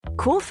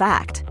Cool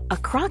fact, a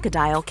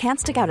crocodile can't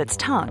stick out its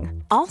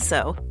tongue.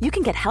 Also, you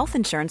can get health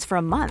insurance for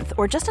a month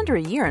or just under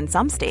a year in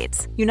some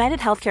states. United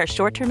Healthcare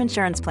short-term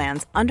insurance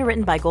plans,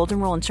 underwritten by Golden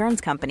Rule Insurance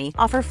Company,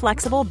 offer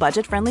flexible,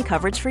 budget-friendly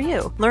coverage for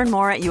you. Learn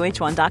more at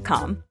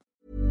uh1.com.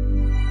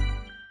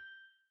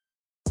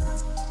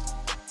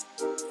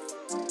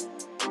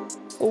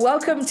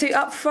 Welcome to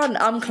Upfront.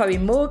 I'm Chloe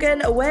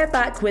Morgan. We're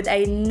back with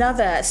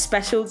another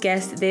special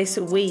guest this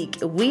week.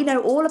 We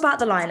know all about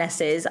the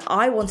Lionesses.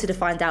 I wanted to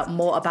find out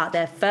more about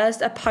their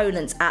first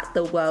opponents at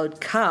the World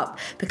Cup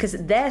because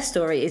their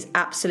story is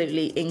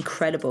absolutely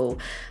incredible.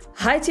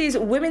 Haiti's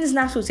women's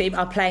national team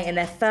are playing in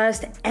their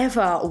first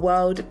ever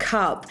World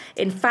Cup.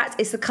 In fact,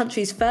 it's the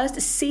country's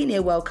first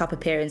senior World Cup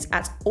appearance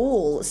at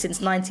all since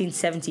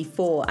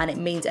 1974, and it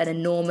means an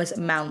enormous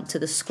amount to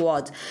the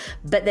squad.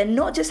 But they're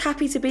not just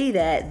happy to be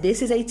there.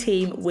 This is a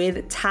team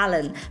with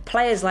talent.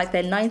 Players like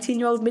their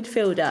 19-year-old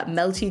midfielder,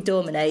 Melchi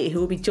Dormane, who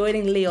will be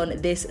joining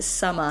Lyon this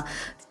summer.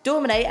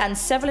 Dormane and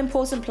several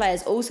important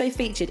players also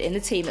featured in the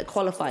team that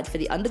qualified for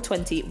the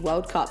Under-20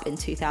 World Cup in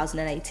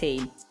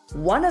 2018.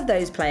 One of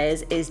those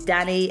players is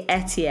Dani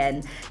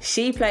Etienne.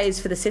 She plays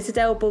for the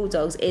Citadel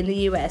Bulldogs in the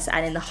US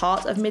and in the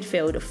heart of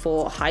midfield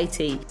for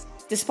Haiti.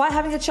 Despite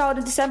having a child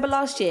in December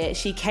last year,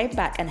 she came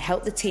back and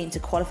helped the team to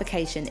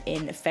qualification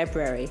in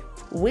February.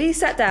 We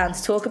sat down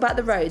to talk about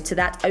the road to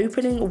that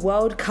opening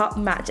World Cup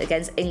match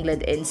against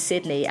England in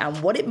Sydney and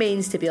what it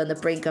means to be on the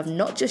brink of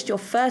not just your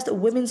first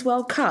Women's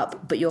World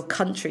Cup, but your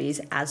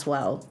country's as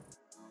well.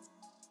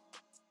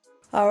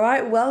 All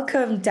right,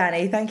 welcome,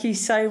 Dani. Thank you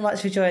so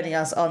much for joining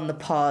us on the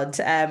pod.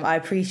 I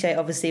appreciate,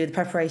 obviously, with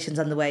preparations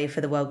underway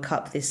for the World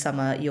Cup this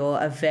summer, you're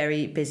a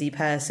very busy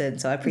person.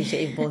 So I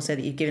appreciate even more so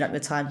that you've given up your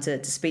time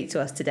to speak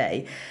to us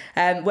today.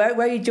 Where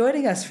are you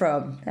joining us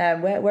from?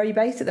 Where are you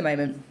based at the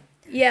moment?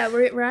 Yeah,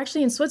 we're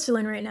actually in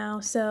Switzerland right now.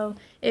 So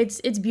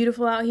it's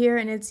beautiful out here,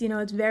 and it's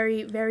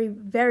very, very,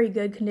 very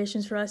good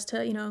conditions for us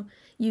to,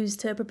 use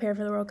to prepare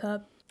for the World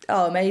Cup.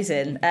 Oh,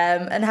 amazing.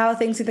 And how are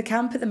things in the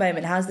camp at the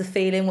moment? How's the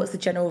feeling? What's the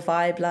general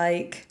vibe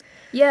like?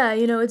 Yeah,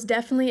 it's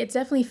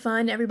definitely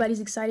fun. Everybody's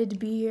excited to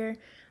be here.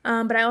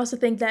 But I also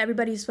think that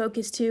everybody's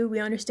focused too. We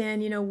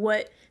understand,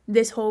 what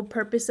this whole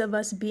purpose of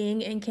us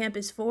being in camp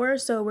is for.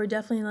 So we're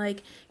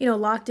definitely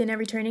locked in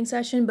every training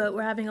session, but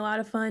we're having a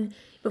lot of fun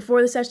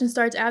before the session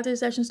starts, after the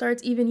session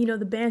starts, even,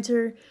 the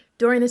banter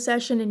during the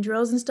session and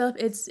drills and stuff.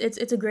 It's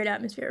a great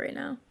atmosphere right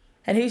now.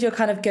 And who's your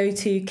kind of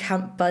go-to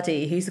camp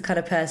buddy? Who's the kind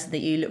of person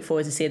that you look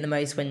forward to seeing the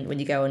most when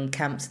you go on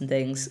camps and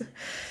things?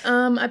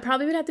 I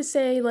probably would have to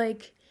say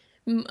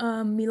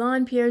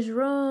Milan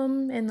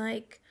Pierre-Jerome and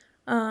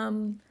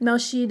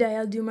Melchi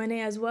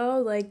Dormane as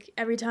well.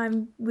 Every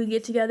time we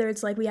get together,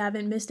 it's like we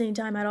haven't missed any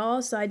time at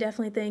all. So I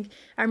definitely think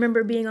I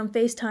remember being on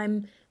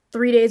FaceTime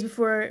 3 days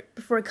before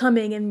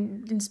coming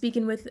and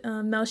speaking with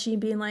Melchi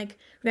and being like,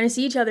 we're going to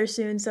see each other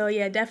soon. So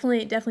yeah,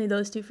 definitely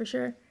those two for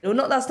sure.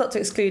 Well, that's not to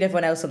exclude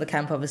everyone else on the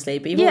camp, obviously,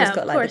 but you've always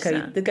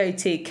got the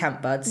go-to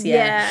camp buds.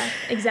 Yeah,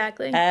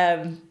 exactly.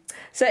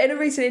 So in a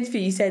recent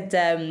interview, you said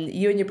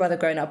you and your brother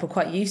growing up were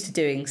quite used to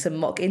doing some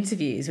mock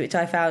interviews, which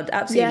I found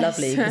absolutely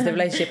lovely because the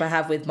relationship I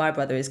have with my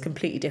brother is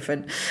completely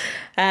different.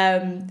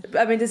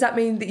 Does that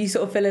mean that you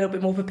sort of feel a little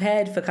bit more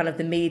prepared for kind of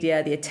the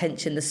media, the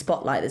attention, the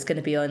spotlight that's going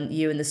to be on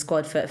you and the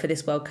squad for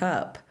this World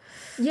Cup?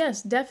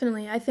 Yes,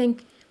 definitely. I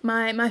think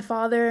my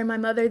father and my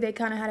mother, they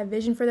kind of had a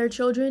vision for their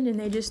children, and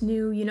they just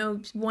knew,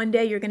 one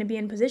day you're going to be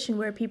in a position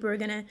where people are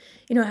going to,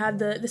 have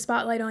the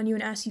spotlight on you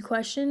and ask you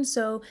questions.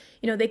 So,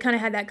 they kind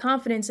of had that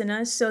confidence in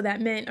us. So that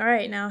meant, all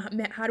right, now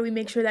how do we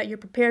make sure that you're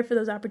prepared for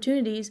those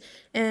opportunities?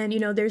 And,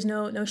 there's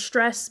no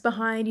stress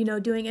behind,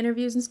 doing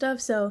interviews and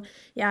stuff. So,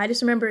 yeah, I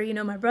just remember,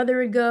 my brother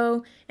would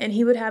go and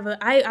he would have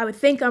I would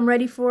think I'm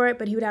ready for it,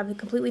 but he would have a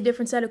completely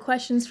different set of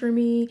questions for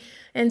me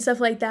and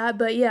stuff like that.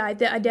 But yeah, I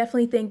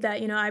definitely think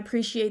that, I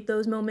appreciate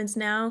those moments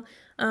now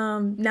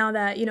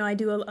that, I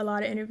do a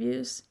lot of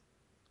interviews.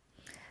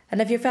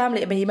 And of your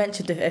family, you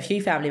mentioned a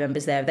few family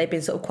members there. Have they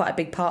been sort of quite a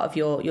big part of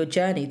your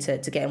journey to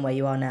getting where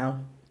you are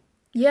now?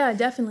 Yeah,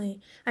 definitely.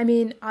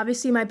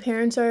 Obviously my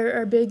parents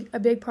are a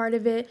big part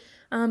of it.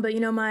 But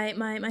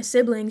my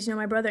siblings,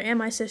 my brother and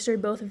my sister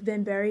both have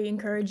been very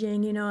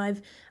encouraging.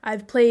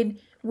 I've played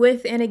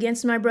with and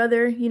against my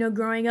brother,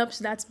 growing up.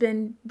 So that's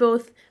been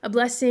both a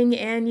blessing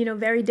and,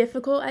 very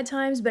difficult at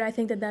times. But I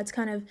think that that's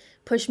kind of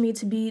pushed me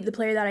to be the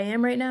player that I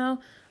am right now.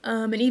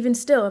 And even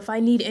still, if I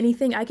need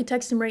anything, I could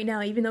text him right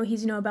now, even though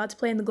he's, about to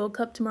play in the Gold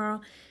Cup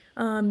tomorrow.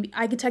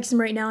 I could text him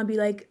right now and be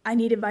like, I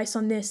need advice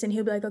on this. And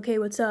he'll be like, okay,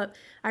 what's up?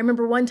 I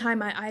remember one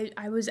time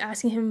I was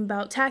asking him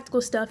about tactical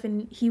stuff,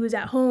 and he was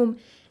at home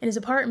in his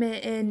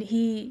apartment, and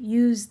he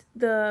used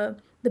the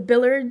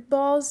billiard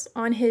balls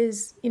on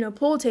his,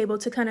 pool table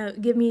to kind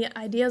of give me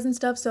ideas and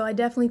stuff. So I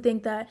definitely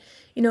think that,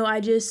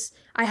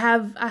 I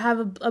have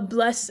a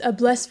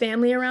blessed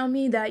family around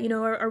me that,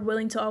 are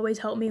willing to always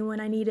help me when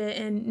I need it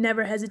and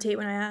never hesitate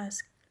when I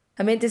ask.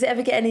 I mean, does it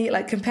ever get any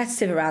like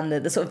competitive around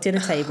the sort of dinner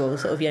table?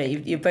 Sort of,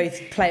 you're both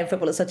playing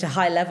football at such a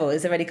high level.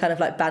 Is there any kind of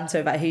like banter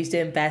about who's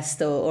doing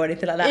best or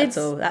anything like that at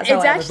all? That's how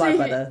I am with my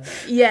brother.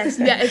 Yes,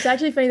 yeah, it's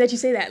actually funny that you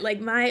say that.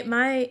 Like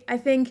I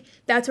think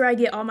that's where I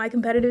get all my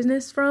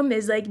competitiveness from,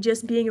 is like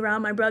just being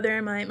around my brother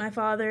and my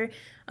father.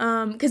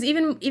 Because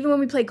even when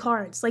we play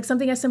cards, like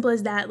something as simple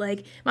as that,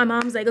 like my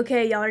mom's like,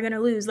 okay, y'all are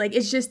gonna lose. Like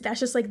that's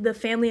just like the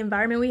family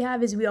environment we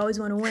have, is we always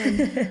want to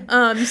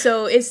win.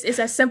 So it's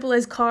as simple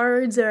as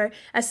cards, or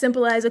as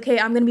simple as, okay,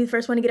 I'm gonna be the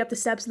first one to get up the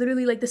steps.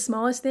 Literally like the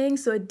smallest thing.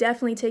 So it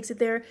definitely takes it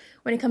there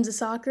when it comes to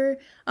soccer.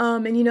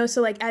 And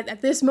so like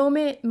at this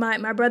moment,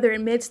 my brother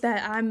admits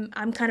that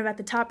I'm kind of at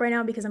the top right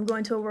now because I'm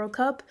going to a World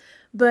Cup.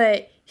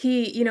 But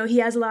he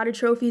has a lot of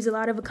trophies, a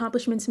lot of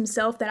accomplishments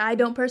himself that I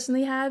don't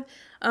personally have.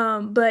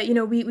 But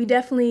we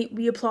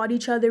definitely applaud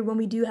each other when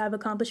we do have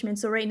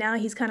accomplishments. So right now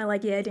he's kind of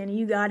like, yeah, Dani,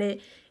 you got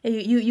it, and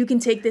you can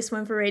take this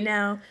one for right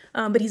now.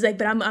 But he's like,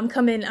 but I'm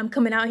coming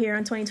out here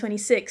on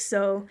 2026,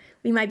 so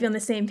we might be on the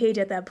same page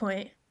at that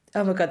point.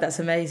 Oh my God, that's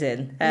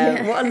amazing.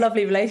 Yeah. What a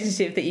lovely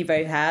relationship that you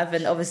both have.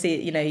 And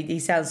obviously, he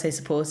sounds so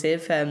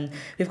supportive.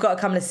 We've got a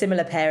kind of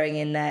similar pairing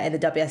in the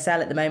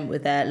WSL at the moment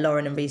with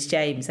Lauren and Reece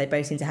James. They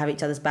both seem to have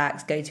each other's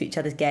backs, go to each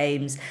other's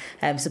games,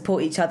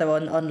 support each other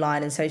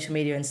online and social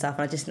media and stuff.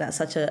 And I just think that's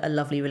such a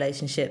lovely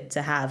relationship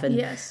to have. And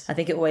yes. I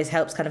think it always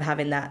helps kind of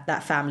having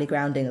that family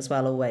grounding as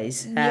well,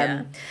 always.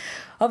 Yeah.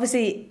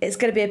 Obviously, it's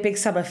going to be a big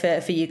summer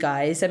for you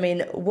guys. I mean,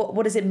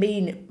 what does it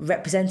mean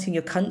representing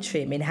your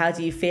country? I mean, how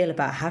do you feel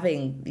about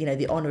having,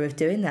 the honour of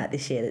doing that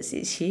this year? It's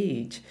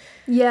huge.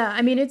 Yeah,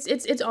 I mean,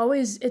 it's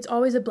always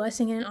a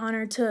blessing and an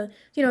honor to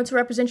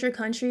represent your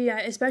country,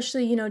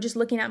 especially, just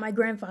looking at my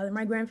grandfather.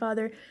 My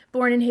grandfather,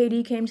 born in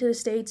Haiti, came to the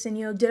States and,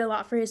 did a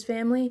lot for his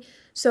family.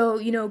 So,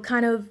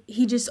 kind of,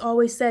 he just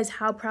always says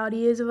how proud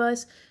he is of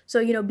us.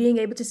 So, being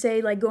able to say,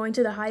 like, going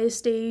to the highest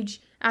stage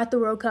at the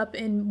World Cup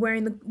and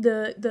wearing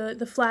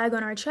the flag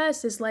on our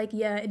chest is like,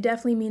 yeah, it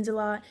definitely means a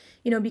lot,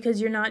 because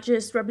you're not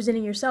just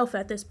representing yourself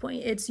at this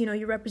point. It's,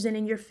 you're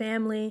representing your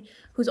family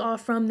who's all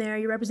from there.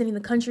 You're representing the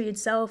country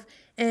itself.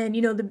 And,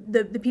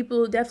 the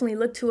people definitely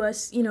look to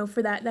us,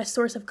 for that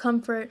source of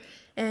comfort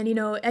and,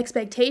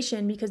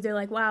 expectation, because they're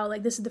like, wow,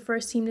 like this is the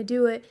first team to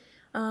do it.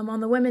 On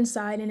the women's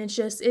side, and it's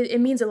just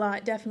it means a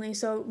lot, definitely.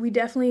 So we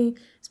definitely,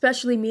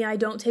 especially me, I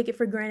don't take it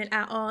for granted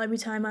at all. Every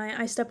time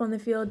I step on the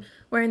field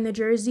wearing the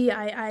jersey,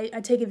 I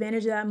take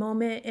advantage of that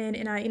moment,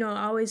 and I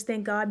always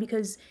thank God,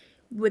 because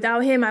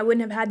without him I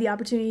wouldn't have had the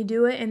opportunity to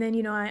do it. And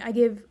then I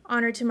give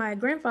honor to my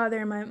grandfather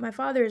and my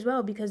father as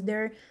well, because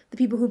they're the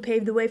people who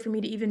paved the way for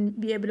me to even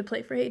be able to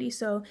play for Haiti.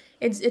 So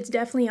it's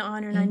definitely an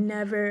honor, and I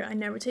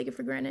never take it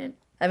for granted.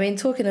 I mean,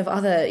 talking of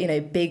other,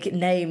 big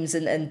names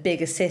and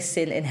big assists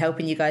in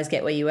helping you guys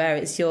get where you were,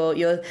 it's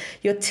your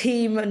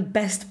team and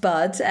best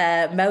bud,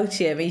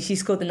 Melchi. I mean, she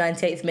scored the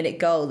 98th minute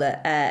goal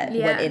that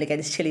went in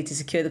against Chile to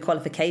secure the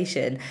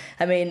qualification.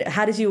 I mean,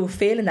 how did you all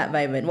feel in that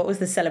moment? What was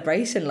the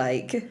celebration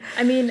like?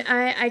 I mean,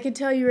 I could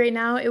tell you right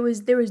now,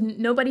 there was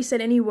nobody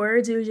said any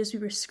words. It was just, we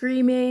were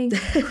screaming,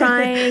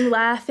 crying,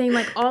 laughing,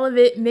 like all of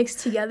it mixed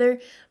together.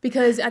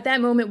 Because at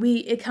that moment,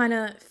 it kind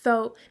of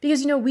felt,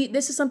 because,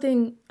 this is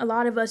something a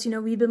lot of us,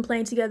 we've been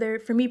playing together.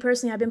 For me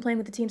personally, I've been playing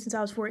with the team since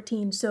I was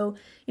 14. So,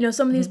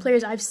 some of these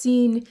players I've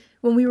seen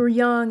when we were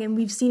young, and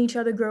we've seen each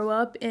other grow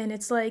up, and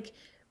it's like,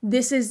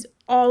 this is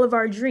all of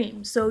our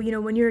dreams. So,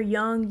 when you're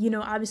young,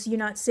 obviously you're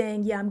not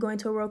saying, yeah, I'm going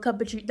to a World Cup,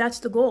 but that's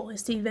the goal,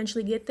 is to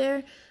eventually get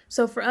there.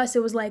 So for us,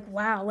 it was like,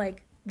 wow,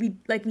 we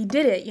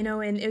did it,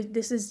 and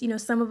this is,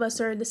 some of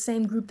us are the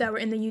same group that were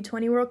in the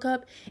U20 World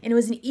Cup, and it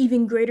was an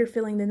even greater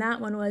feeling than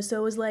that one was. So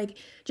it was like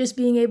just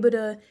being able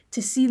to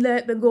see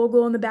the goal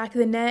go in the back of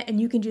the net, and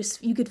you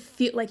could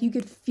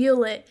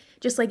feel it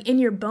just like in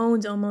your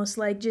bones, almost,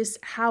 like just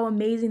how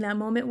amazing that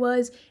moment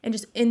was, and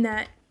just in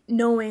that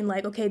knowing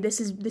like, okay, this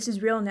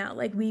is real now.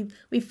 Like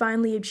we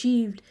finally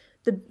achieved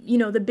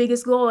the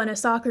biggest goal in a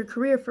soccer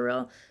career, for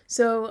real.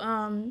 So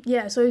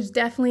so it was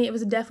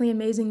definitely an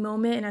amazing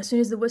moment. And as soon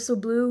as the whistle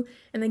blew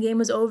and the game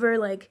was over,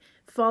 like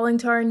falling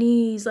to our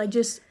knees, like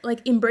just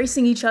like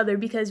embracing each other,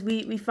 because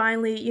we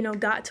finally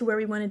got to where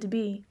we wanted to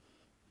be.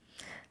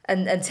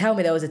 And tell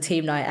me, there was a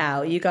team night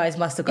out. You guys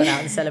must have gone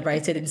out and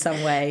celebrated in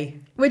some way.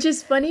 Which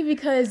is funny,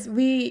 because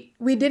we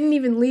didn't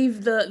even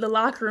leave the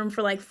locker room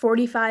for like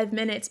 45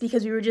 minutes,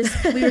 because we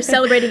were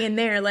celebrating in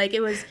there. Like it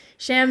was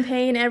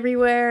champagne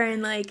everywhere,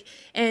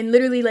 and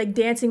literally like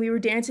dancing. We were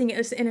dancing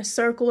in a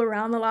circle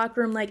around the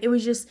locker room. Like it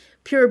was just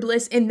pure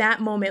bliss in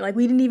that moment. Like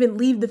we didn't even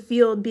leave the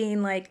field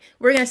being like,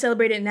 we're gonna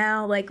celebrate it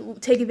now, like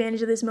take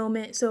advantage of this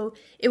moment. So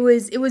it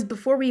was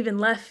before we even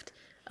left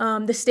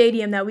the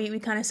stadium that we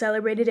kind of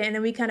celebrated it, and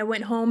then we kind of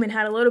went home and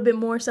had a little bit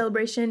more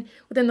celebration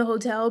within the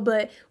hotel,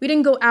 but we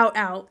didn't go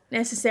out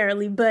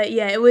necessarily. But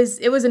yeah, it was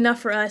enough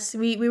for us.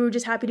 We were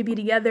just happy to be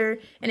together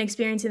and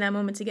experiencing that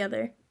moment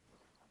together.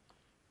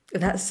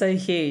 That's so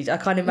huge. I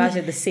can't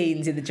imagine the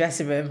scenes in the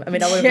dressing room. I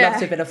mean, I would have loved to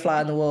have been a fly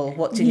on the wall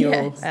watching you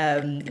all.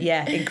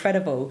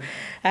 Incredible.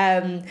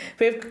 But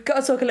we've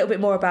got to talk a little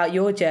bit more about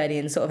your journey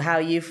and sort of how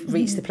you've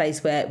reached the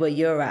place where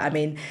you're at. I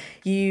mean,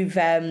 you've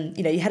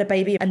you had a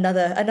baby,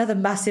 another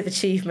massive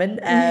achievement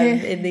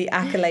in the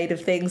accolade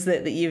of things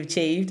that you've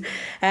achieved.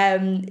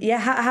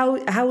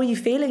 How were you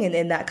feeling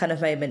in that kind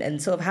of moment,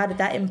 and sort of how did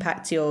that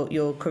impact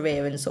your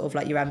career and sort of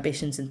like your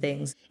ambitions and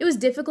things? It was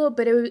difficult,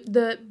 but it was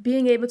the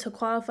being able to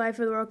qualify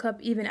for the World Cup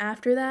even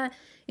after that,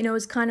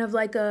 was kind of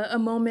like a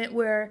moment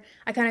where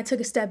I kind of took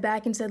a step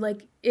back and said,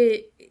 like,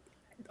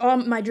 all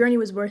my journey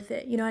was worth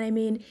it, you know what I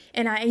mean?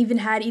 And I even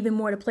had even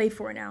more to play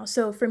for now.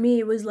 So for me,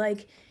 it was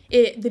like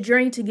the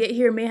journey to get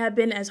here may have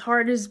been as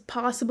hard as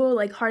possible,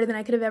 like harder than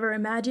I could have ever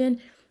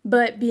imagined.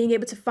 But being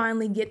able to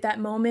finally get that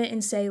moment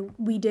and say,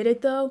 we did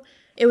it though,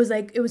 it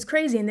was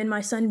crazy. And then my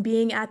son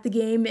being at the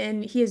game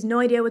and he has no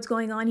idea what's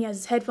going on. He has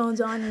his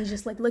headphones on and he's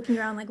just like looking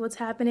around like what's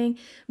happening.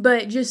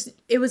 But just,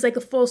 it was like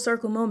a full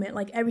circle moment,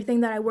 like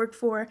everything that I worked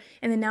for.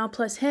 And then now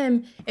plus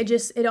him,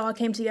 it all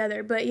came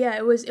together. But yeah,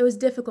 it was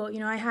difficult.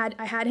 I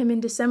had him in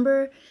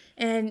December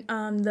and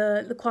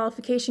the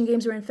qualification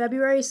games were in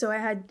February. So I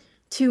had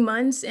 2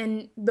 months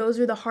and those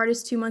were the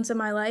hardest 2 months of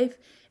my life.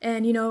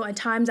 And, at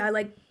times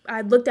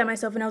I looked at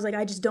myself and I was like,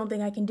 I just don't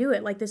think I can do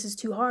it. Like, this is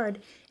too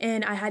hard.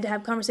 And I had to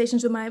have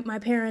conversations with my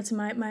parents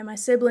and my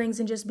siblings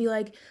and just be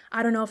like,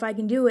 I don't know if I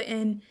can do it.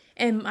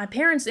 And my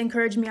parents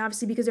encouraged me,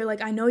 obviously, because they're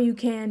like, I know you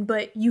can,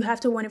 but you have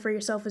to want it for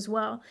yourself as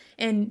well.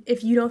 And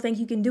if you don't think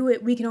you can do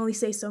it, we can only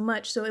say so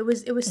much. So it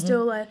was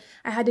still, I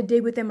had to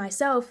dig within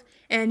myself.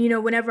 And,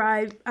 whenever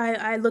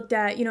I looked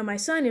at, my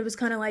son, it was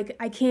kind of like,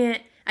 I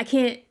can't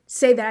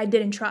say that I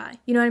didn't try.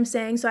 You know what I'm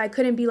saying? So I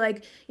couldn't be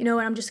like,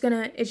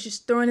 it's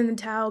just throwing in the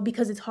towel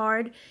because it's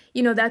hard.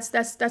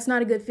 That's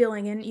not a good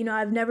feeling. And,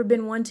 I've never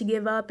been one to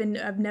give up and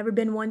I've never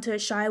been one to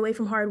shy away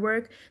from hard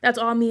work. That's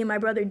all me and my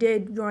brother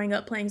did growing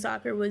up playing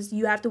soccer was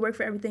you have to work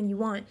for everything you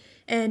want.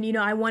 And,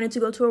 I wanted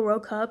to go to a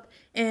World Cup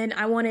and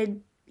I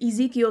wanted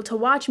Ezekiel to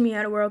watch me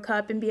at a World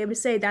Cup and be able to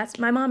say, that's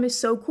my mom is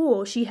so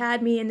cool. She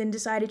had me and then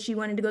decided she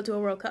wanted to go to a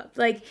World Cup.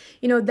 Like,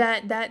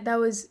 that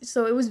was,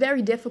 so it was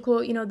very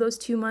difficult, those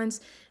 2 months,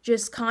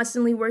 just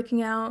constantly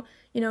working out,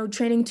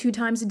 training 2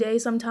 times a day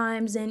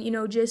sometimes. And,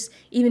 just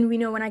even,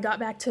 when I got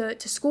back to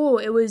school,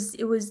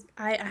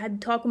 I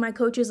had to talk with my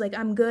coaches, like,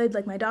 I'm good.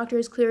 Like, my doctor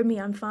has cleared me.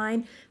 I'm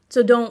fine.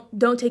 So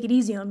don't take it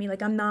easy on me.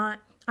 Like, I'm not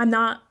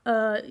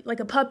like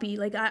a puppy.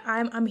 Like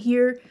I'm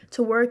here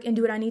to work and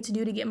do what I need to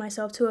do to get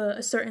myself to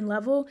a certain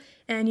level.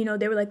 And,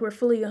 they were like, we're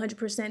fully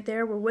 100%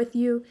 there. We're with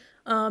you.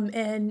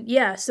 And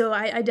yeah, so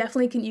I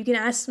definitely you can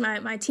ask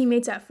my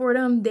teammates at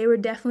Fordham. They were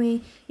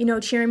definitely,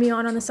 cheering me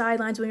on the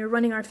sidelines when we were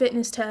running our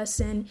fitness tests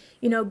and,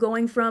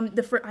 going from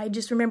I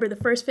just remember the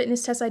first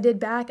fitness test I did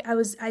back,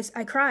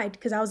 I cried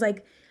because I was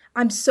like,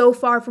 I'm so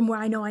far from where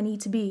I know I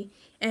need to be.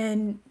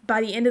 And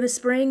by the end of the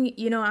spring,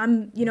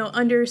 I'm,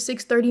 under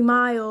 630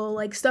 mile,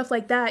 like stuff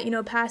like that,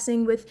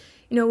 passing with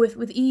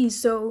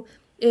ease. So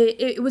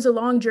it was a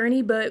long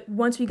journey, but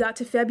once we got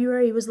to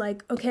February, it was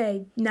like,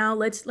 okay, now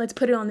let's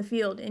put it on the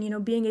field.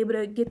 And, being able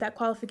to get that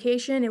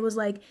qualification, it was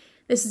like,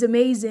 this is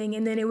amazing.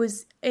 And then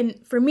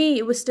and for me,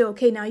 it was still,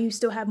 okay, now you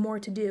still have more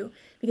to do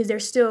because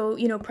there's still,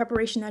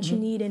 preparation that you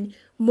need and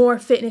more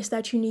fitness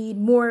that you need,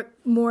 more,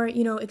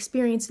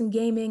 experience in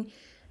gaming.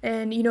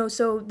 And,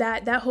 so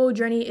that whole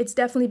journey, it's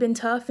definitely been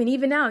tough. And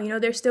even now,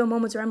 there's still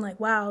moments where I'm like,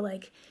 wow,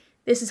 like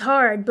this is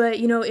hard. But,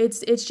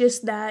 it's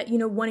just that,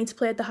 wanting to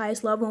play at the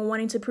highest level and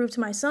wanting to prove to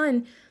my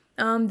son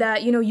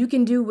that, you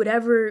can do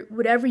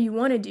whatever you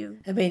want to do.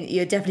 I mean,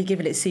 you're definitely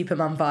giving it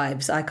Superman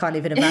vibes. I can't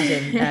even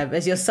imagine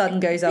as your son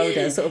goes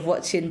older, sort of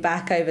watching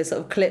back over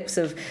sort of clips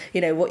of,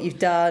 what you've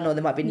done, or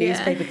there might be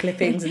newspaper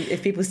clippings. And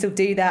if people still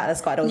do that,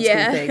 that's quite an old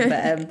school thing.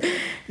 But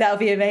that'll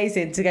be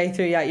amazing to go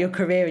through your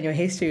career and your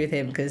history with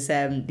him because,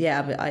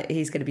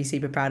 he's going to be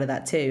super proud of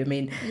that too. I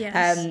mean,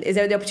 is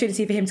there the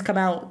opportunity for him to come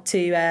out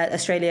to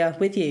Australia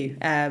with you?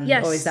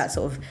 Yes. Or is that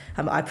sort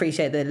of, I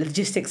appreciate the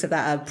logistics of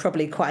that are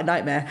probably quite a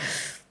nightmare.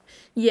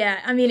 Yeah,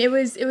 I mean, it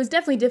was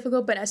definitely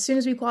difficult, but as soon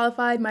as we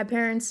qualified, my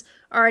parents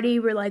already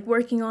were like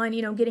working on,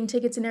 getting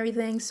tickets and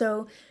everything.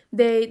 So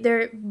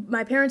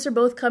my parents are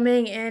both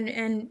coming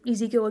and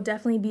Ezekiel will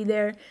definitely be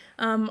there.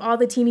 All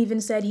the team even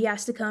said he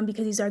has to come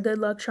because he's our good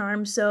luck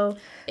charm. So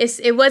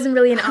it wasn't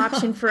really an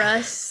option for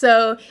us.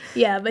 So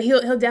yeah, but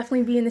he'll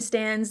definitely be in the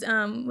stands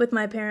with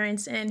my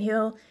parents and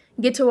he'll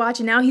get to watch.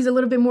 And now he's a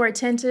little bit more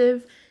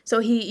attentive. So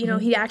he,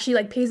 he actually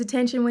like pays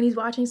attention when he's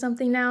watching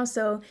something now.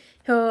 So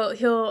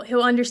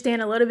he'll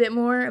understand a little bit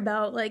more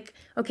about like,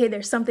 okay,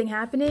 there's something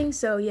happening.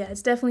 So yeah,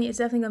 it's definitely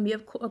gonna be a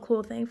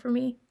cool thing for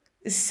me.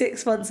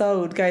 6 months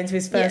old, going to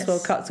his first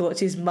World Cup to watch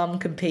his mum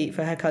compete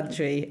for her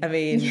country. I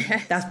mean,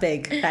 that's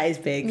big. That is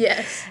big.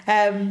 Yes.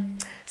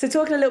 So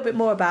talking a little bit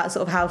more about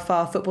sort of how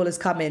far football has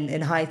come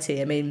in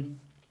Haiti. I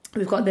mean,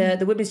 We've got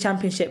the Women's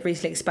Championship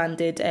recently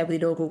expanded with the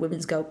inaugural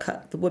Women's Gold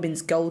Cup. The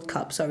Women's Gold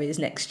Cup, is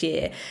next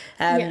year.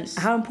 Yes.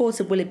 How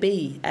important will it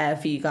be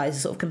for you guys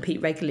to sort of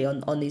compete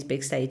regularly on these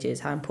big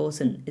stages? How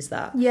important is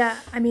that? Yeah,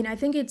 I mean, I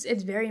think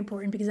it's very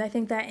important because I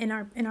think that in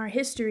our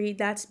history,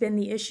 that's been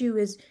the issue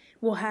is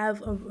we'll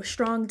have a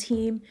strong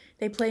team.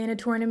 They play in a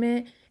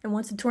tournament, and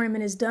once the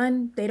tournament is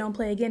done, they don't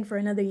play again for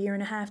another year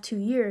and a half, 2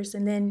 years.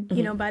 And then,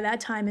 by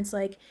that time, it's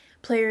like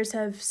players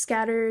have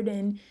scattered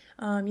and,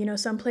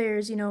 some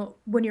players,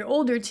 when you're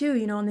older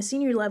too, on the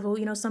senior level,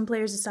 some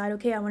players decide,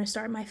 okay, I want to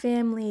start my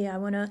family. I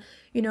want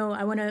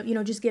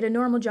to, just get a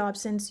normal job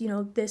since,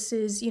 this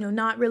is,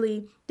 not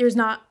really, there's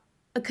not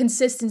a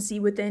consistency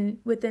within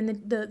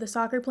the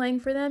soccer playing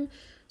for them.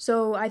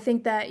 So I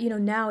think that,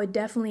 now it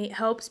definitely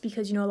helps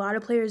because, a lot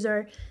of players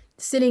are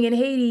sitting in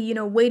Haiti,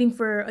 waiting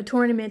for a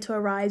tournament to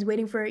arise,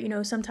 waiting for,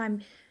 some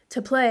time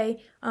to play.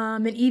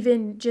 And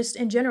even just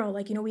in general,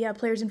 like, we have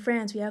players in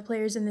France, we have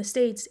players in the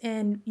States,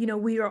 and,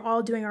 we are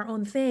all doing our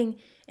own thing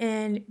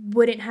and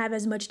wouldn't have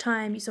as much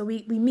time. So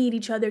we meet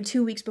each other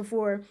 2 weeks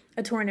before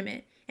a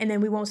tournament, and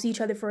then we won't see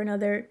each other for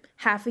another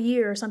half a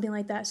year or something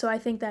like that. So I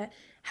think that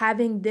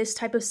having this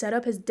type of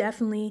setup is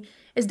definitely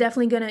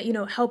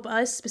gonna help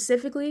us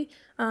specifically.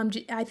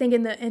 I think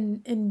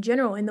in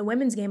general in the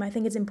women's game, I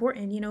think it's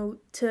important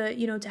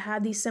to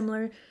have these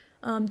similar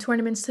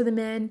tournaments to the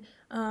men.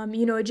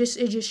 It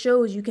just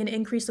shows you can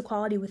increase the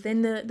quality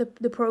within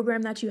the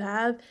program that you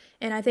have.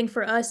 And I think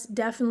for us,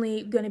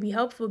 definitely going to be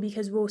helpful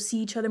because we'll see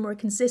each other more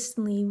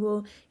consistently.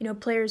 We'll,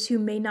 players who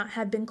may not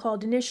have been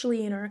called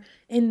initially and are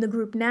in the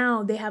group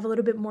now, they have a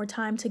little bit more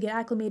time to get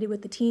acclimated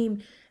with the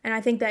team. And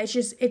I think that it's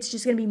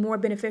just going to be more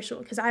beneficial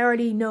because I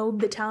already know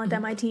the talent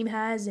that my team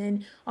has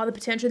and all the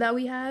potential that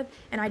we have.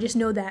 And I just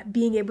know that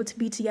being able to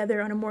be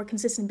together on a more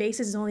consistent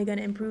basis is only going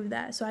to improve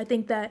that. So I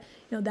think that,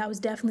 that was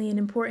definitely an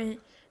important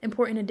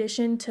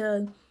addition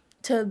to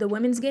the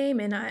women's game,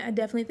 and I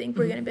definitely think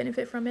we're going to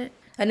benefit from it.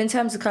 And in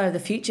terms of kind of the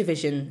future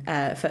vision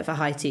for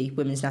Haiti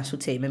women's national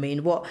team, I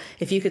mean, what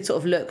if you could sort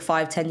of look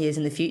 5-10 years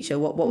in the future,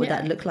 what would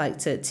that look like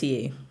to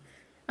you?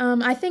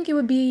 I think it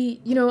would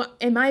be,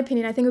 in my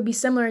opinion, I think it would be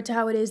similar to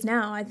how it is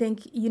now. I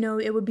think,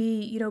 it would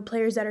be,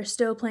 players that are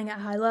still playing at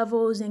high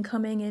levels and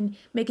coming and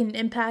making an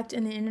impact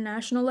in the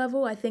international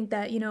level. I think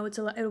that,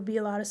 it'll be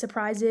a lot of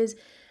surprises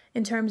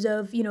in terms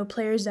of,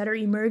 players that are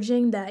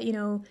emerging that,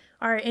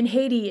 are in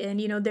Haiti and,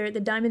 they're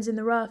the diamonds in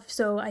the rough.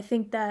 So I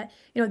think that,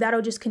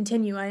 that'll just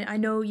continue. I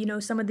know,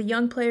 some of the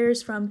young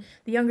players from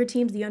the younger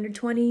teams, the under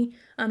 20,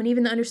 and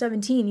even the under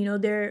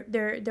 17,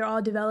 they're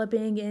all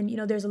developing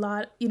and, there's a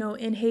lot,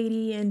 in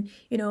Haiti and,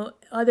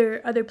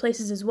 other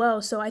places as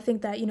well. So I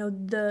think that,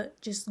 the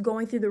just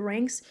going through the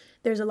ranks,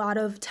 there's a lot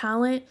of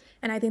talent.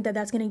 And I think that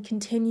that's going to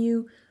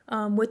continue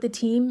with the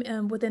team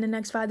within the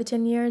next 5 to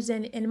 10 years.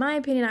 And in my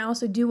opinion, I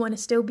also do want to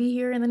still be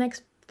here in the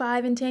next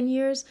 5 and 10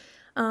 years.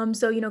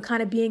 So,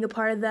 kind of being a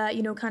part of that,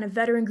 kind of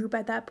veteran group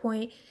at that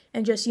point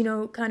and just,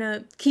 kind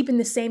of keeping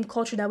the same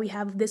culture that we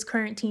have of this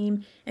current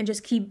team and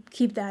just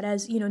keep that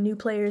as, new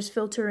players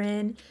filter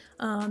in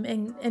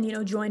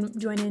and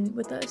join in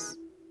with us.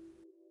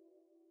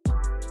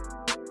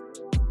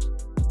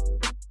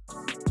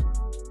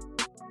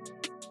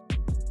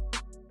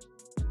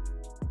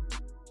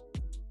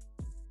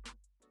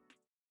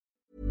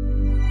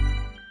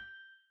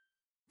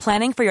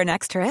 Planning for your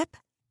next trip?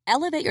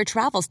 Elevate your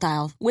travel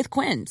style with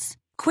Quince.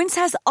 Quince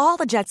has all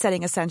the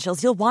jet-setting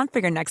essentials you'll want for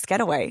your next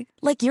getaway,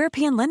 like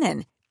European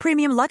linen,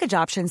 premium luggage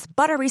options,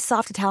 buttery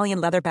soft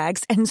Italian leather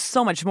bags, and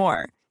so much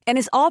more. And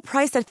is all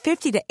priced at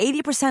 50 to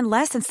 80%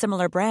 less than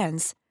similar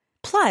brands.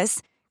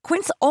 Plus,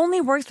 Quince only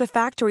works with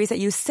factories that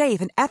use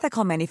safe and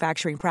ethical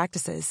manufacturing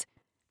practices.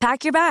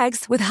 Pack your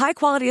bags with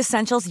high-quality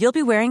essentials you'll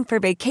be wearing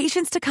for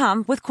vacations to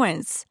come with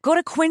Quince. Go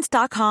to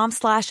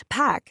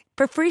quince.com/pack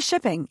for free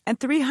shipping and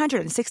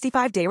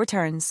 365-day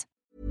returns.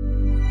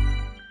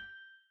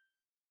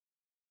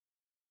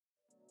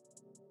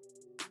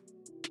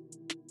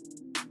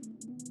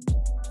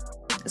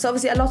 So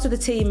obviously a lot of the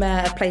team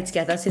played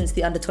together since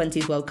the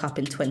Under-20s World Cup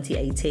in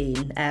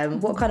 2018.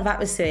 What kind of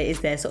atmosphere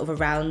is there sort of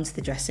around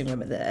the dressing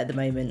room at the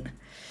moment?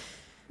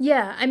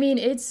 Yeah, I mean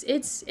it's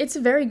a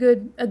very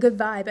good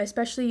vibe,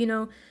 especially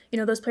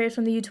those players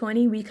from the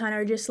U20. We kind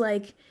of are just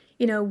like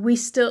we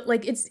still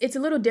like it's a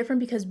little different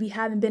because we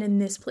haven't been in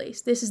this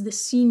place. This is the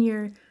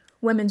senior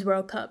Women's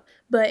World Cup,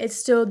 but it's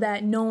still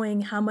that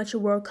knowing how much a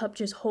World Cup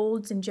just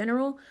holds in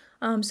general.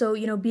 So,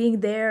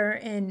 being there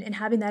and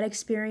having that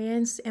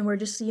experience, and we're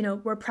just,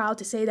 we're proud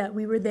to say that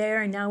we were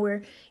there and now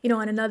we're,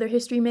 on another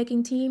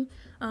history-making team.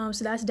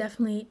 So that's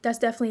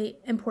definitely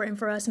important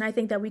for us. And I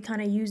think that we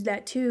kind of use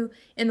that too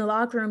in the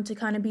locker room to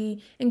kind of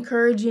be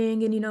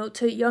encouraging and,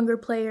 to younger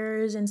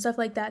players and stuff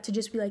like that to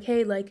just be like,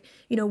 hey, like,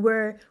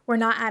 we're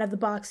not out of the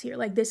box here.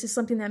 Like, this is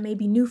something that may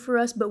be new for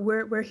us, but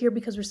we're here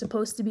because we're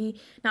supposed to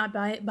be, not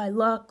by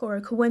luck or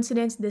a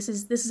coincidence. This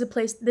is a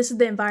place, this is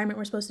the environment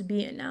we're supposed to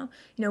be in now.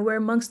 We're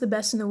amongst the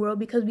best in the world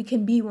because we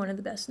can be one of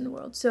the best in the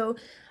world. So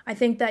I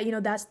think that,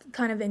 that's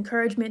kind of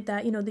encouragement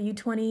that, the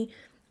U20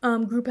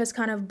 group has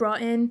kind of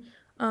brought in.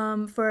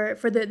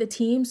 for the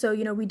team. So,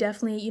 we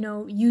definitely,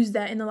 use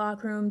that in the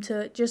locker room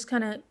to just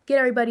kind of get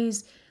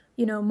everybody's,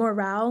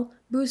 morale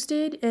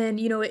boosted. And,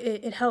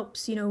 it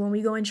helps, when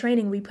we go in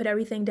training, we put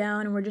everything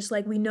down and we're just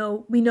like, we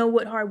know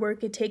what hard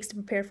work it takes to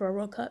prepare for a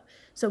World Cup.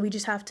 So we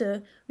have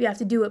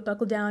to do it,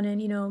 buckle down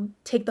and,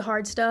 take the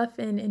hard stuff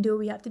and do what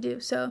we have to do.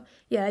 So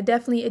yeah, it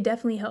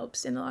definitely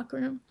helps in the locker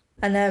room.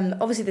 And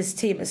obviously this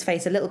team has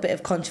faced a little bit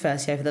of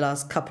controversy over the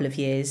last couple of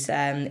years.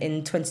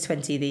 In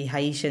 2020, the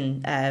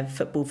Haitian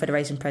Football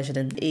Federation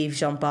president, Yves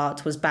Jean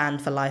Bart, was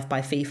banned for life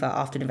by FIFA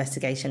after an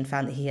investigation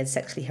found that he had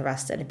sexually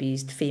harassed and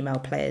abused female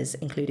players,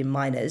 including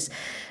minors.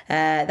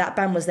 That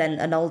ban was then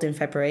annulled in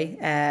February.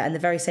 And the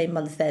very same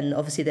month then,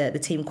 obviously, the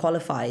team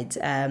qualified.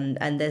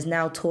 And there's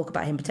now talk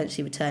about him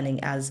potentially returning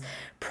as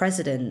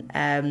president.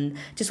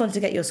 Just wanted to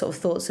get your sort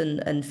of thoughts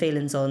and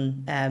feelings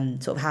on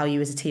sort of how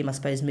you as a team, I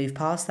suppose, move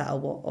past that,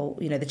 or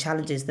the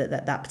challenges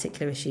that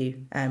particular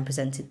issue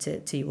presented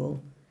to you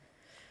all.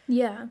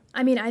 Yeah,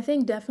 I mean, I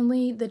think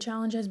definitely the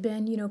challenge has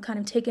been, kind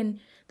of taking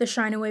the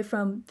shine away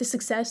from the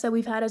success that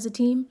we've had as a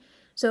team.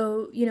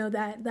 So,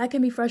 that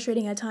can be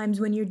frustrating at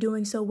times when you're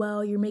doing so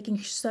well, you're making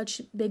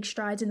such big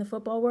strides in the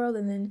football world,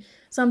 and then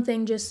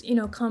something just,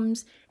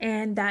 comes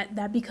and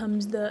that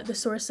becomes the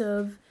source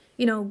of,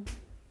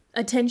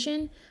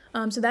 attention.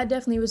 So that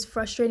definitely was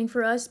frustrating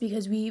for us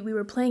because we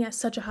were playing at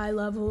such a high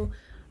level.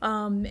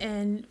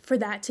 And for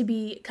that to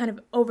be kind of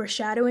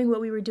overshadowing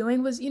what we were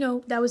doing was,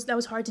 that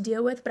was hard to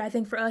deal with. But I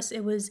think for us,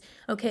 it was,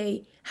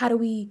 okay, how do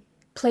we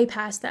play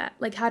past that?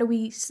 Like, how do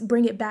we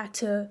bring it back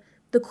to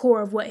the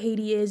core of what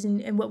Haiti is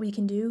and what we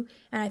can do?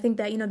 And I think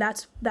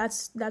that,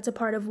 that's a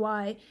part of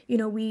why,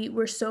 we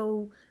were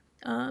so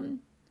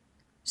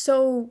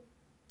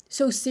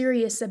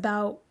serious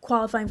about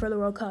qualifying for the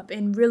World Cup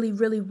and really,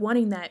 really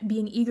wanting that,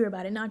 being eager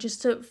about it, not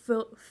just to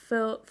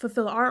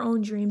fulfill our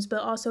own dreams,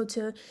 but also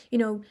to,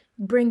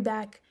 bring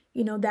back,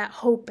 that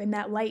hope and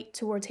that light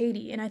towards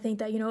Haiti. And I think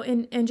that,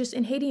 and just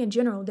in Haiti in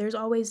general, there's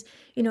always,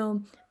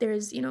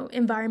 there's,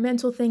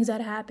 environmental things that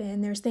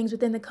happen. There's things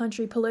within the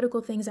country, political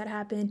things that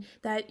happen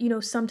that,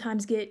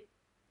 sometimes get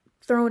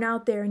thrown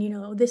out there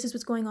and, this is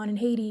what's going on in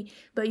Haiti.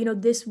 But,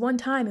 this one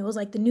time it was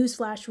like the news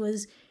flash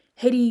was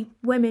Haiti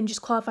women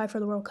just qualified for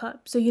the World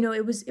Cup. So,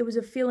 it was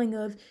a feeling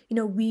of,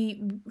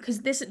 because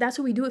that's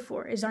what we do it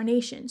for, is our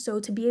nation. So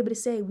to be able to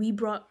say we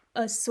brought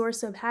a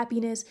source of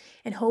happiness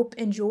and hope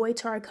and joy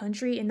to our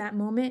country in that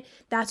moment,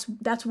 that's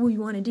what we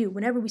want to do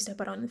whenever we step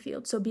out on the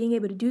field. So being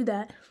able to do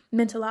that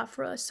meant a lot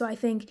for us. So I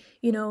think,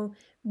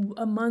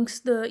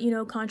 amongst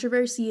the,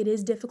 controversy, it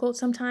is difficult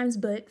sometimes,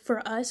 but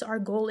for us, our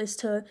goal is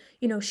to,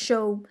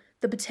 show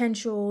the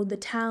potential, the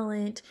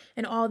talent,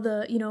 and all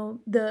the,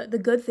 the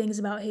good things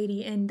about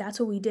Haiti. And that's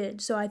what we did.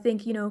 So I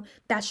think,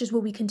 that's just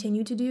what we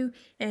continue to do.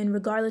 And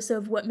regardless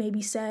of what may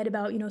be said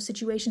about,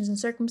 situations and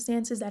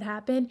circumstances that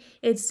happen,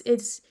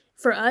 it's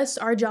for us,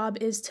 our job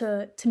is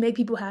to make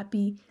people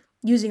happy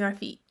using our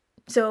feet.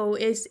 So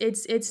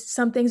it's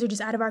some things are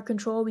just out of our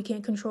control. We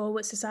can't control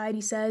what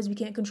society says. We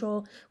can't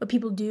control what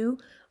people do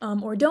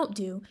or don't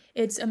do.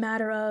 It's a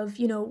matter of,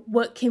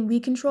 what can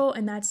we control?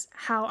 And that's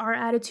how our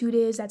attitude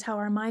is. That's how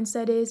our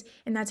mindset is.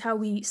 And that's how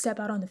we step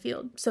out on the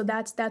field. So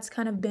that's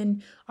kind of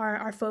been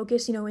our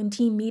focus, in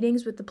team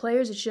meetings with the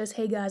players. It's just,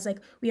 hey guys, like,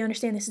 we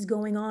understand this is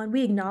going on.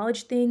 We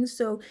acknowledge things.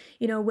 So,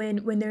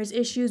 when there's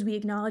issues, we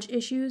acknowledge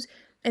issues.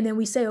 And then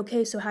we say,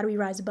 okay, so how do we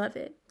rise above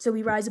it? So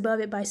we rise above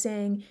it by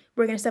saying,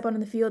 we're going to step out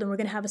on the field and we're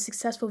going to have a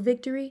successful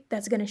victory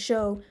that's going to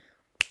show,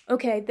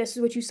 okay, this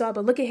is what you saw,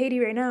 but look at Haiti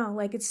right now.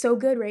 Like, it's so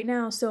good right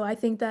now. So I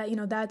think that,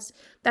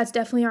 that's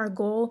definitely our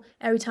goal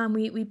every time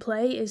we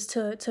play, is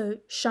to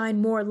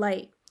shine more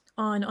light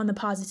on the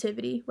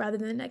positivity rather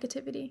than the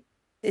negativity.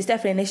 It's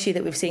definitely an issue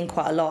that we've seen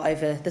quite a lot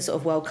over the sort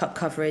of World Cup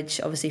coverage.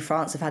 Obviously,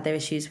 France have had their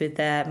issues with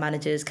their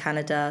managers,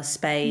 Canada,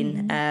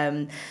 Spain.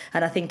 And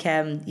I think,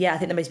 I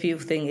think the most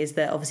beautiful thing is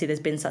that obviously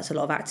there's been such a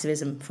lot of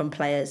activism from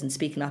players and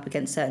speaking up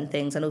against certain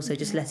things, and also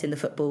just letting the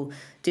football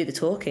do the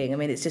talking. I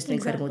mean, it's just an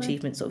incredible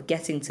achievement, sort of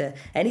getting to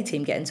any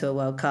team get into a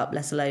World Cup,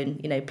 let alone,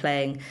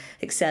 playing,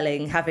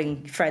 excelling,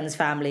 having friends,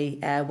 family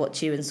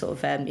watch you and sort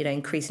of,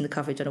 increasing the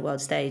coverage on a world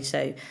stage.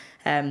 So,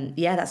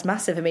 that's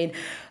massive. I mean,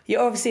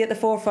 you're obviously at the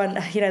forefront.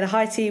 The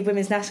Haiti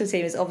women's national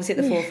team is obviously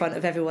at the forefront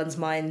of everyone's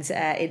minds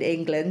in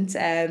England.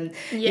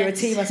 You're a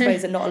team, I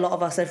suppose, that not a lot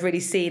of us have really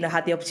seen or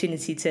had the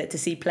opportunity to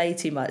see play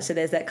too much. So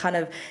there's that kind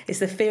of, it's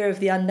the fear of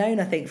the unknown,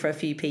 I think, for a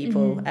few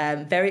people.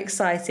 Very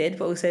excited,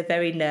 but also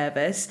very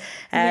nervous.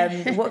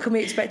 What can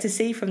we expect to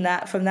see from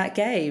that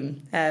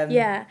game?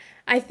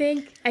 I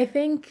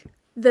think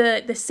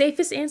the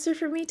safest answer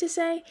for me to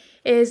say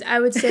is, I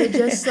would say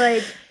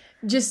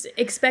just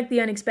expect the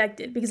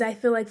unexpected, because I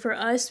feel like for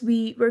us,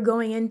 we're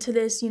going into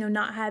this,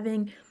 not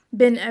having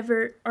been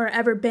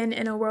ever been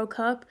in a World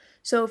Cup.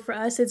 So for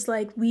us, it's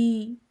like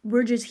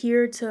we're just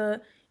here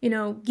to,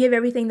 give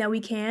everything that we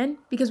can,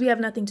 because we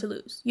have nothing to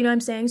lose. You know what I'm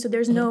saying? So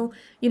there's no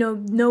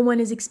one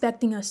is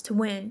expecting us to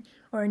win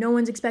or no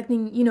one's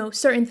expecting,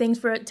 certain things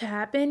for it to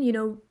happen,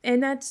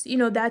 and that's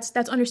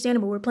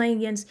understandable. We're playing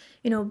against,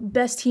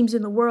 best teams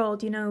in the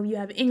world. You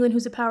have England,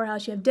 who's a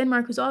powerhouse. You have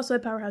Denmark, who's also a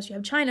powerhouse. You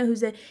have China,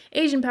 who's an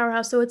Asian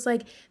powerhouse. So it's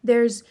like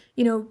there's,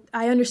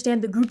 I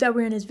understand the group that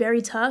we're in is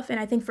very tough. And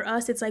I think for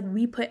us, it's like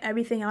we put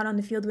everything out on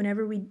the field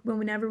whenever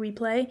we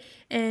play.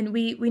 And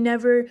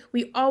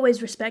we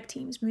always respect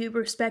teams. We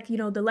respect,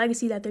 the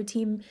legacy that their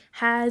team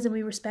has, and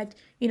we respect,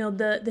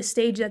 the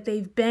stage that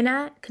they've been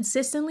at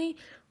consistently.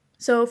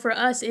 So for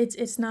us,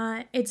 it's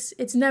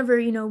never,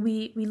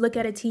 we look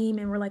at a team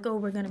and we're like, oh,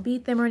 we're going to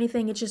beat them or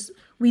anything. It's just,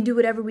 we do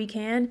whatever we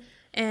can.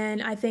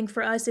 And I think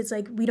for us, it's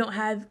like we're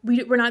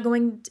not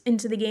going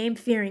into the game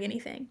fearing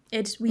anything.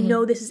 We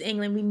know this is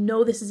England. We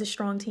know this is a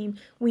strong team.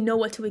 We know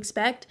what to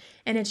expect.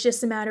 And it's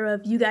just a matter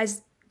of you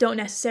guys don't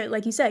necessarily,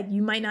 like you said,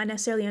 you might not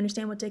necessarily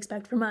understand what to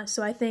expect from us.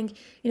 So I think,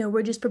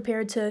 we're just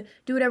prepared to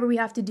do whatever we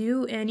have to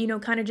do and,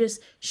 kind of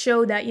just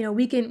show that,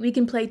 we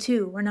can play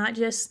too. We're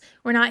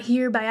not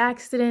here by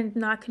accident,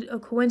 not a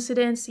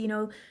coincidence.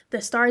 The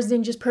stars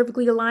didn't just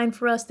perfectly align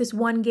for us this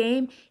one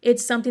game.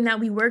 It's something that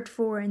we worked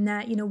for and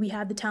that, we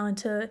have the talent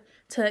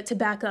to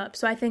back up.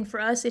 So I think for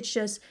us, it's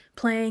just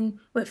playing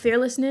with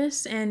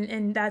fearlessness,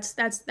 and that's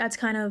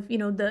kind of,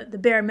 the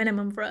bare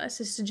minimum for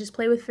us is to just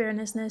play with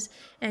fearlessness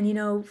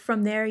and,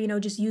 from there,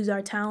 just use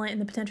our talent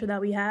and the potential that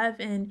we have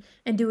and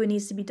do what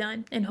needs to be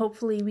done. And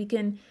hopefully we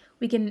can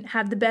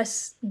have the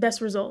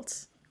best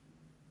results.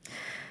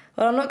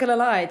 Well, I'm not going to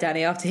lie,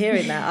 Dani, after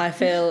hearing that, I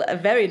feel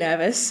very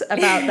nervous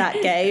about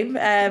that game.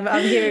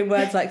 I'm hearing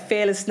words like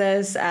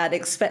fearlessness and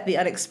expect the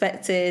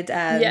unexpected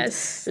and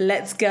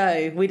let's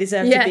go. We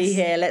deserve to be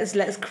here.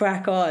 Let's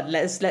crack on.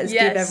 Let's give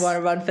everyone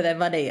a run for their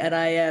money. And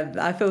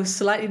I feel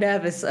slightly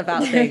nervous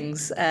about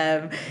things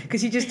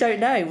because you just don't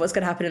know what's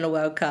going to happen in a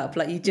World Cup.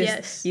 Like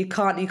you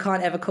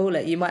can't ever call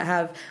it. You might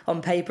have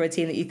on paper a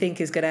team that you think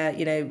is going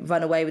to,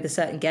 run away with a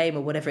certain game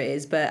or whatever it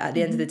is. But at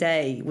the end of the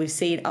day, we've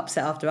seen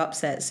upset after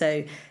upset.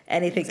 So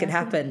anything can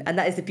happen, and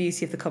that is the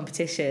beauty of the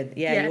competition.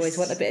 You always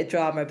want a bit of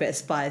drama, a bit of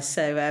spice.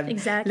 So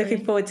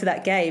looking forward to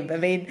that game. I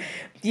mean,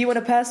 you on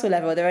a personal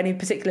level, are there any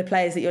particular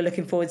players that you're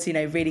looking forward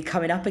to, really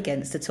coming up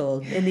against at all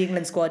in the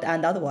England squad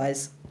and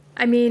otherwise?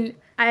 I mean,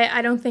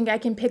 I don't think I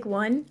can pick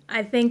one.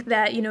 I think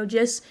that,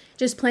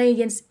 just playing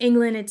against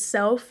England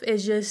itself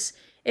is just,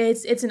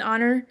 it's an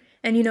honor.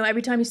 And,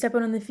 every time you step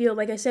out on the field,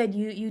 like I said,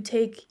 you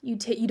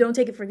don't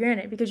take it for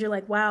granted because you're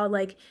like, wow,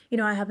 like,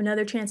 I have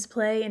another chance to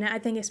play. And I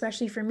think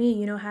especially for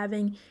me,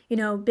 having,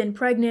 been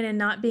pregnant and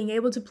not being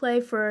able to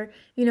play for,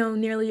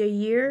 nearly a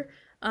year,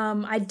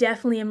 I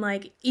definitely am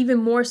like even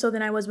more so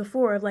than I was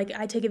before. Like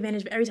I take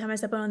advantage of every time I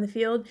step out on the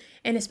field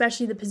and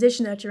especially the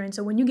position that you're in.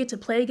 So when you get to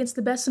play against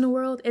the best in the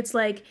world, it's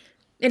like,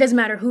 it doesn't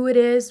matter who it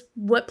is,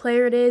 what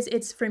player it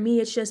is. For me,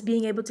 it's just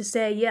being able to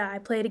say, yeah, I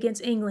played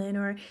against England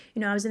or,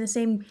 I was in the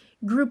same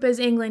group as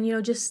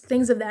England, just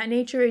things of that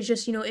nature. It's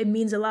just, it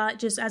means a lot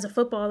just as a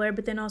footballer,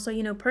 but then also,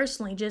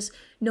 personally, just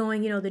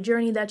knowing, the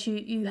journey that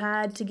you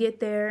had to get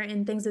there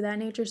and things of that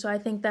nature. So I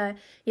think that,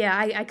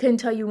 I couldn't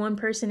tell you one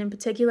person in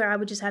particular. I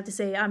would just have to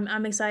say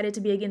I'm excited to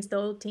be against the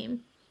whole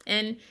team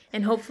and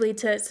hopefully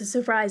to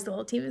surprise the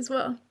whole team as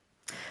well.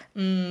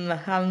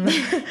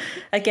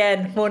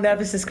 Again, more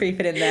nervousness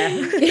creeping in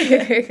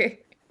there.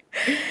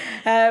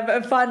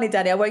 And finally,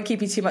 Dani, I won't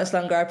keep you too much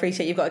longer. I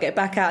appreciate you've got to get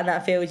back out in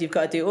that field. You've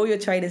got to do all your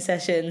training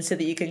sessions so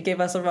that you can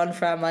give us a run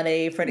for our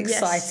money for an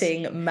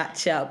exciting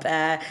matchup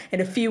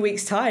in a few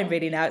weeks' time.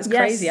 Really, now it's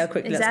crazy how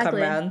quickly that's come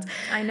around.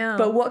 I know.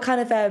 But what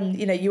kind of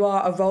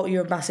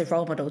you're a massive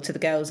role model to the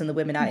girls and the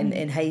women out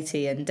in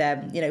Haiti, and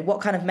what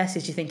kind of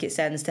message do you think it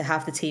sends to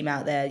have the team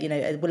out there?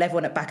 Will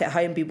everyone back at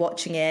home be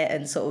watching it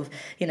and sort of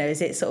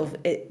is it sort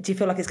of do you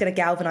feel like it's going to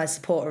galvanise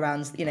support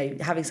around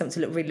having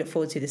something to really look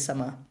forward to this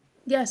summer?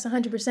 Yes,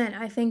 100%.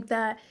 I think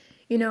that,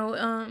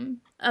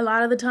 a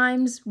lot of the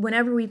times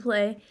whenever we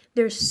play,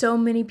 there's so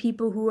many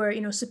people who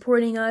are,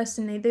 supporting us.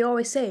 And they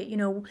always say,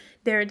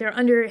 they're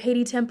under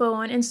Haiti Tempo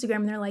on Instagram.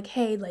 And they're like,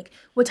 hey, like,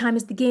 what time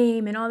is the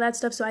game and all that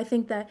stuff. So I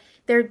think that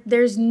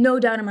there's no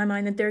doubt in my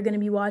mind that they're going to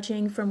be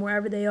watching from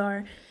wherever they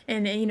are.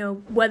 And,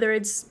 whether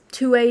it's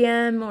 2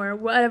 a.m. or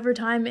whatever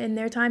time in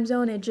their time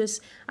zone,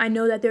 I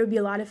know that there would be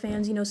a lot of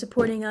fans,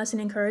 supporting us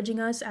and encouraging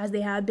us as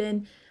they have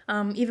been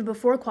even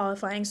before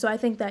qualifying. So I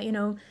think that,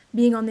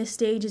 being on this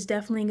stage is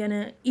definitely going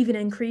to even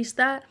increase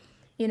that,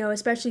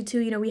 especially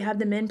too, we have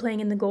the men playing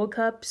in the Gold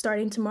Cup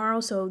starting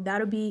tomorrow. So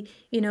that'll be,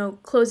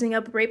 closing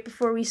up right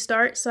before we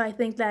start. So I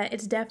think that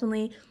it's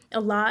definitely a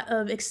lot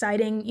of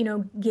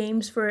exciting,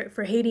 games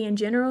for Haiti in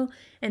general.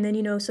 And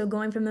then, so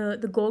going from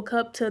the Gold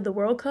Cup to the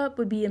World Cup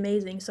would be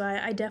amazing. So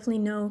I definitely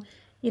know,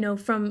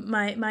 from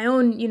my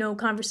own,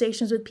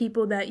 conversations with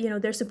people that,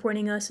 they're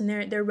supporting us and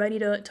they're ready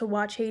to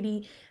watch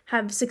Haiti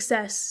have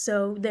success.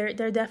 So they're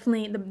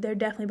definitely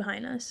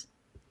behind us.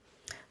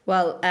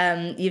 Well,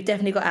 you've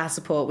definitely got our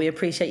support. We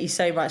appreciate you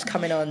so much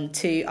coming on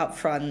to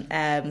Upfront.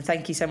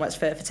 Thank you so much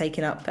for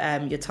taking up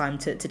your time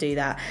to do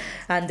that,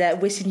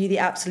 and wishing you the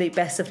absolute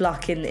best of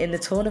luck in the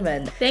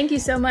tournament. Thank you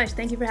so much.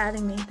 Thank you for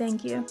having me.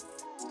 Thank you.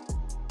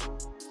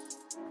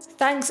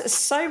 Thanks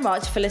so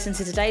much for listening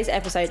to today's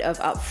episode of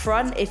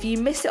Upfront. If you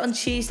missed it on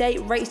Tuesday,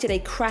 Rach did a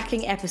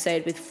cracking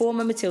episode with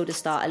former Matilda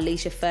star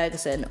Alicia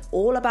Ferguson,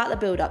 all about the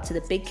build-up to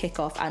the big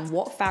kickoff and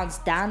what fans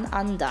down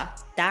under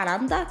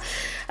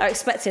are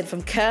expecting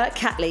from Kurt,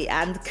 Catley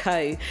and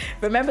co.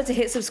 Remember to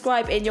hit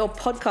subscribe in your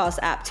podcast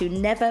app to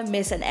never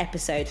miss an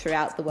episode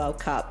throughout the World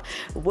Cup.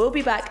 We'll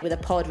be back with a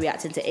pod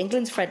reacting to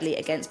England's friendly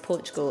against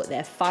Portugal,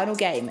 their final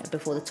game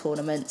before the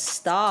tournament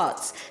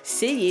starts.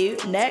 See you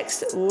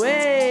next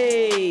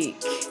week.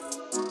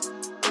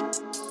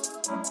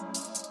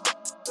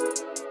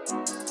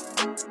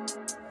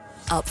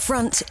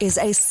 Upfront is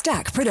a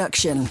Stack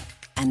production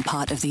and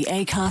part of the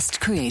Acast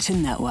Creator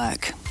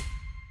Network.